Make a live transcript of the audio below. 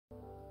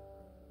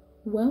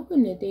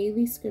Welcome to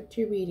Daily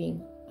Scripture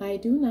Reading. I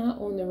do not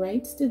own the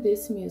rights to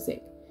this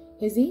music.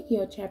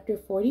 Ezekiel chapter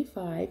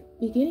 45,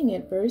 beginning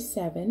at verse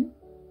 7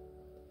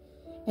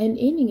 and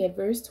ending at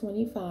verse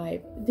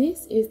 25.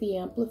 This is the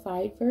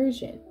Amplified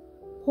Version.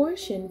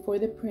 Portion for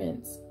the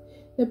prince.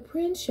 The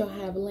prince shall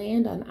have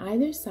land on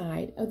either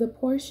side of the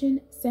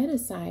portion set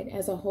aside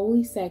as a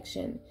holy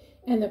section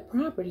and the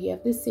property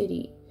of the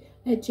city,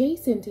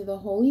 adjacent to the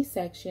holy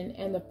section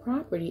and the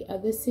property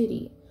of the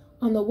city,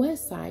 on the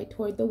west side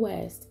toward the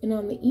west, and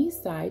on the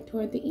east side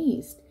toward the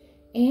east,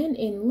 and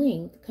in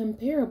length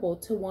comparable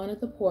to one of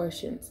the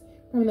portions,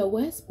 from the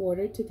west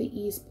border to the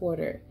east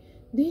border.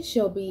 This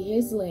shall be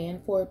his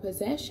land for a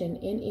possession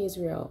in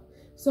Israel.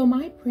 So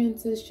my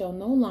princes shall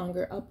no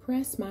longer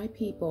oppress my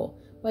people,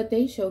 but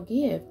they shall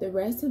give the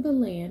rest of the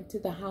land to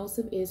the house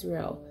of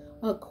Israel,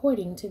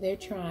 according to their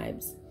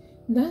tribes.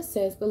 Thus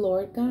says the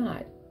Lord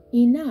God,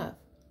 Enough,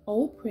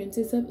 O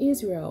princes of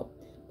Israel!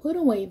 Put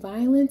away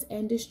violence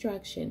and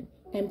destruction,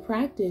 and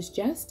practice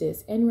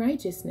justice and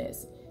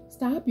righteousness.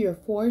 Stop your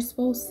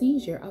forceful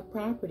seizure of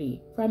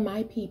property from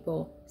my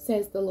people,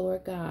 says the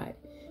Lord God.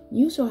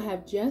 You shall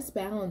have just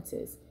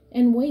balances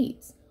and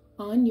weights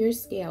on your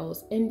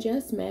scales and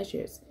just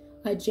measures,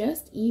 a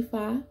just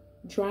ephah,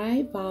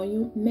 dry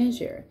volume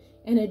measure,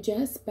 and a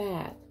just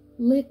bath,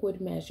 liquid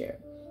measure.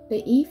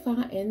 The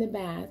ephah and the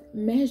bath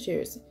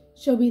measures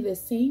shall be the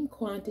same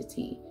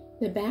quantity,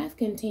 the bath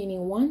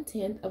containing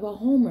 1/10 of a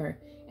homer,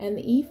 and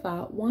the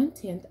ephah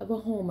 1/10 of a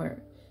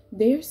homer.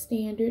 Their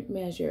standard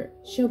measure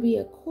shall be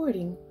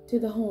according to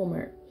the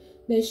homer.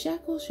 The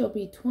shekel shall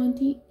be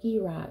 20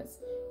 gerahs,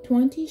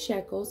 20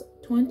 shekels,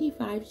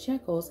 25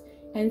 shekels,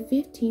 and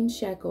 15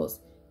 shekels,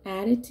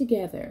 added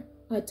together,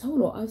 a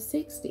total of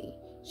 60,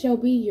 shall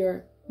be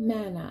your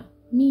mina.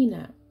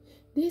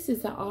 This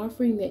is the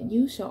offering that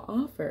you shall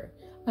offer,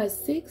 a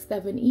sixth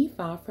of an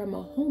ephah from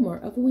a homer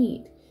of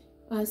wheat,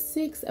 a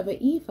sixth of an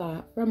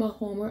ephah from a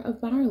homer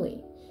of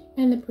barley,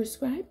 and the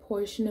prescribed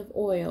portion of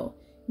oil,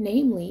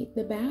 namely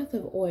the bath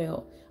of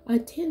oil, a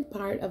 10th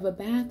part of a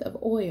bath of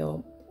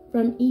oil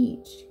from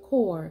each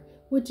core,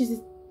 which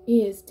is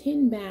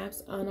 10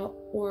 baths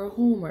or a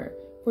homer,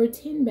 for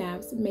 10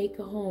 baths make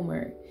a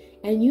homer.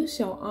 And you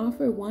shall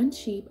offer 1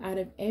 sheep out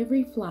of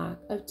every flock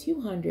of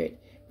 200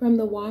 from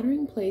the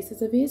watering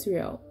places of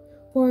Israel,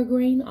 for a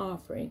grain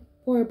offering,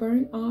 for a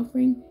burnt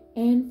offering,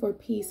 and for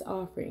peace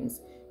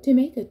offerings, to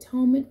make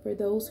atonement for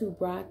those who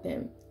brought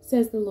them,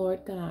 says the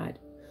Lord God.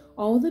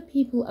 All the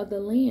people of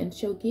the land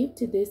shall give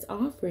to this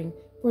offering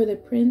for the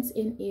prince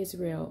in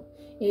Israel.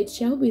 It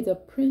shall be the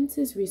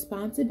prince's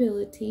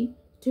responsibility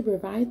to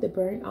provide the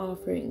burnt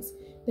offerings,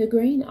 the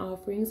grain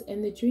offerings,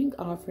 and the drink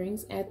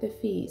offerings at the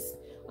feasts,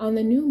 on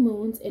the new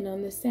moons and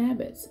on the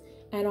Sabbaths,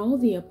 at all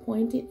the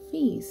appointed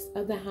feasts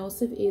of the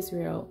house of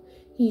Israel.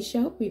 He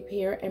shall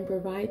prepare and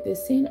provide the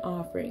sin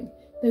offering,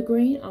 the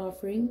grain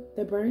offering,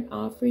 the burnt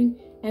offering,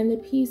 and the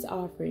peace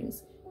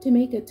offerings, to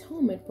make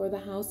atonement for the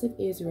house of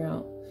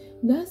Israel.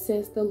 Thus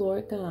says the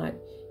Lord God,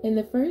 in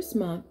the first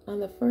month, on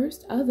the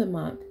first of the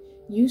month,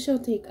 you shall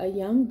take a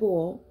young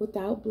bull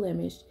without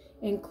blemish,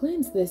 and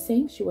cleanse the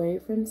sanctuary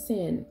from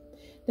sin.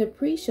 The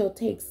priest shall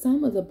take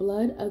some of the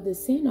blood of the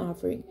sin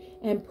offering,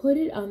 and put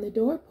it on the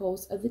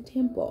doorposts of the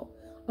temple,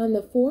 on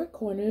the 4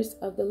 corners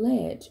of the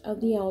ledge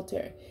of the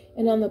altar,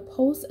 and on the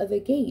posts of the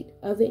gate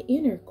of the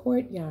inner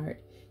courtyard.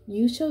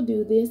 You shall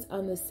do this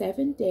on the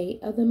 7th day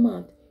of the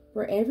month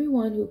for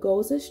everyone who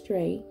goes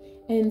astray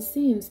and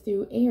sins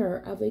through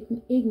error of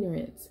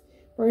ignorance.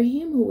 For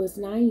him who is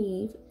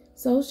naive,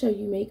 so shall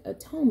you make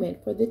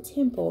atonement for the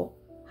temple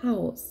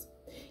house.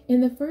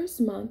 In the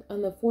first month,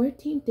 on the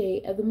 14th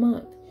day of the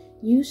month,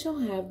 you shall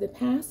have the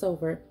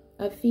Passover,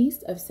 a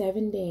feast of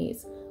 7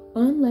 days.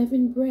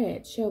 Unleavened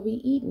bread shall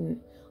be eaten.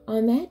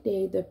 On that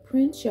day the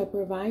prince shall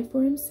provide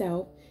for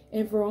himself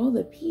and for all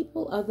the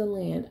people of the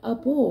land a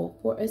bull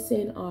for a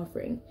sin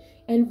offering.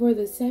 And for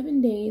the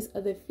 7 days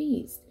of the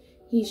feast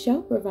he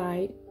shall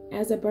provide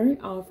as a burnt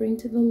offering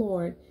to the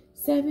Lord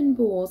 7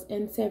 bulls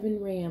and 7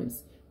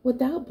 rams,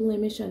 without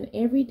blemish on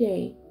every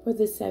day for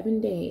the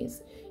 7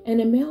 days, and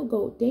a male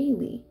goat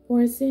daily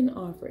for a sin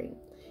offering.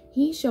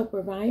 He shall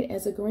provide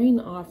as a grain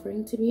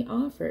offering to be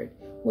offered,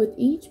 with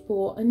each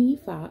bull an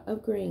ephah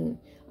of grain,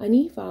 an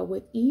ephah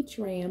with each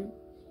ram,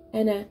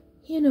 and a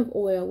hin of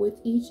oil with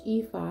each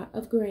ephah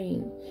of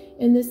grain.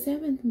 In the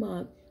 7th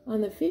month,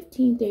 on the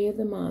 15th day of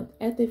the month,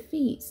 at the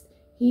feast,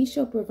 he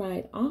shall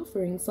provide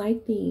offerings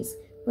like these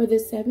for the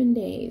 7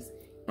 days,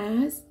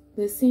 as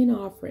the sin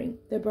offering,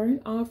 the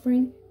burnt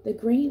offering, the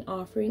grain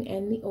offering,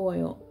 and the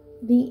oil.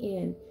 The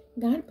end.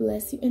 God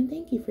bless you, and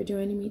thank you for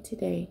joining me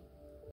today.